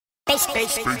Shout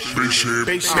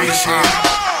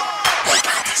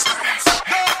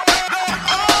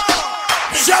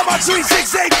out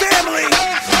 368 family.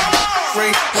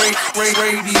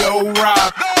 Radio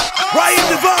rock. Raheem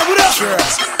Devaughn, what up? Trel.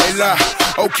 Hey, look.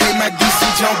 Okay, my DC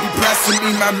jump be pressing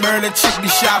me, my murder chick be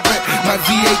shopping. My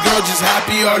VA girl just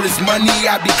happy, all this money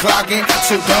I be clocking.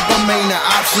 So dump 'em ain't an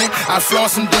option. I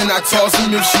floss 'em, then I toss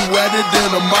 'em. If she wetter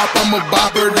than a mop, I'ma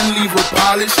bop her, then leave her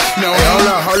polished. No, hey,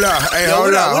 hold up. Hey, yo,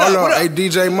 hold up. Up? Hey,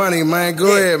 DJ Money, man,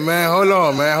 go ahead, man. Hold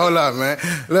up, man.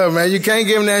 Look, man, you can't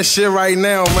give him that shit right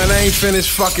now, man. I ain't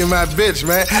finished fucking my bitch,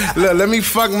 man. Look, let me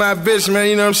fuck my bitch, man.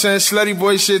 You know what I'm saying? Slutty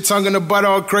boy shit, tongue in the butt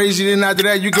all crazy. Then after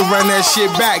that, you can run that shit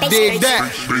back. Dig that.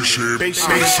 We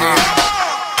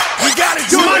gotta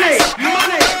do money.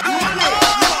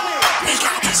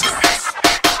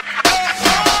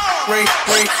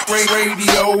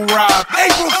 Radio rock.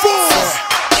 April Fools.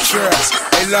 Trel.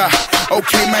 Hey, look.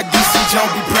 Okay, my DC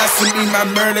jump be pressing me, my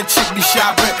murder chick be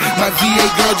shopping. My VA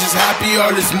girl just happy,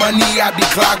 all this money I be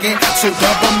clocking. So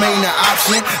dump 'em ain't an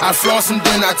option. I floss 'em,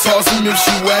 then I toss 'em. If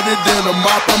she wetter than a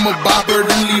mop, I'ma bop her,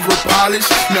 then leave her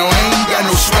polished. No, I ain't got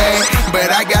no swag,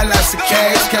 but I got lots of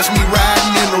cash. Catch me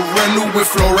riding in a rental with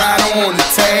Florida on the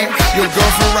tag. Your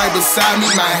girlfriend right beside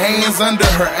me, my hands under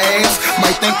her ass.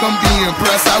 Might think I'm being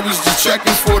impressed, I was just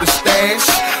checking for the stash.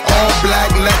 All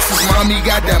black Lexus, mommy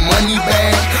got that money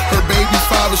bag. Her baby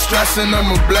father stressing,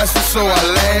 I'm a blessing, so I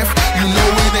laugh. You know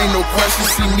it ain't no question,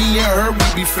 see me and her, we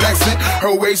be flexing.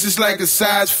 Her waist is like a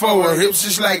size 4, her hips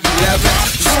is like 11.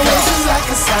 Her waist is like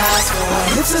a size 4,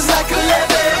 her hips is like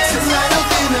 11. Tonight I'm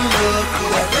feeling lucky,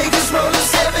 that Vegas rollin'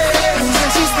 7. And when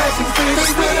she's passing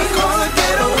pretty with a call her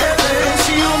ghetto heaven.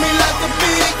 She on me like a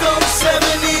big old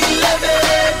 7-Eleven.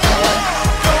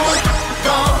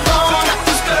 Going, got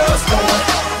these girls going.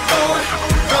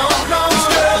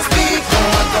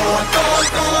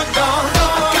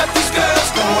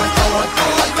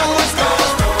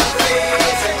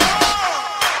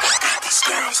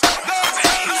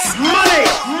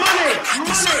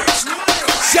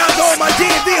 My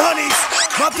D&D honeys,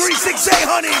 my 368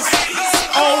 honeys.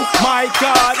 Oh my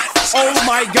God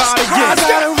again. I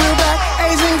got a real bad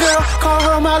Asian girl, call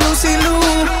her my Lucy Lou.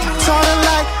 Sorta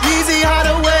like Yeezy, how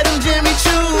to wear them Jimmy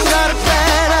Choos. Got a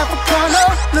bad Africano,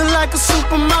 look like a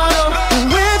supermodel.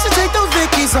 And when she take those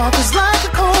Vickies off, it's like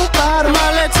a cold bottom. My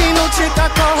Latino chick,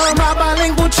 I call her my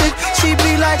bilingual chick. She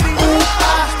be like, ooh,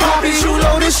 Poppy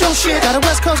Chulo, this your shit. Got a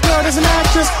West Coast girl that's an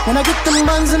actress. When I get them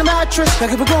buns in the mattress, I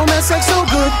give a grown man sex so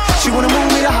good. She wanna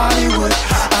move me to Hollywood.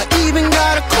 I even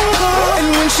got a cougar,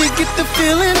 and when she get the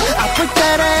feeling, I break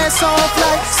that ass off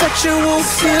like sexual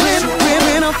feeling.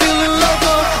 When I'm feeling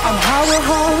loco, I'm Howard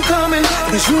Homecoming.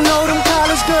 Cause you know them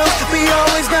college girls be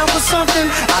always down for something.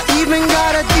 I even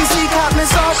got a DC cop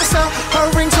miss officer. Her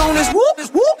ringtone is whoop,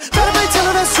 whoop. Better be tell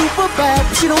her that's super bad,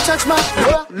 but she don't touch my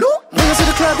loop. Bring her to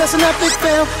the club, that's an epic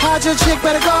fail. Hide your chick,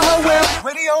 better guard her well.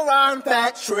 Radio rhyme,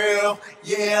 fat Trel,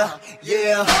 yeah.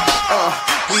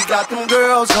 We got them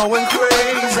girls going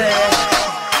crazy.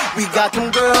 We got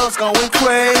them girls going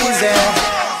crazy.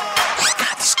 We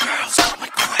got these girls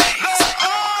going crazy.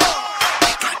 We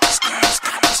got these girls.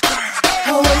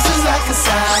 Her waist is like a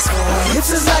size 4, her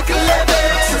hips is like 11.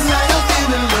 Tonight I'm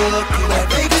feeling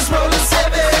lucky.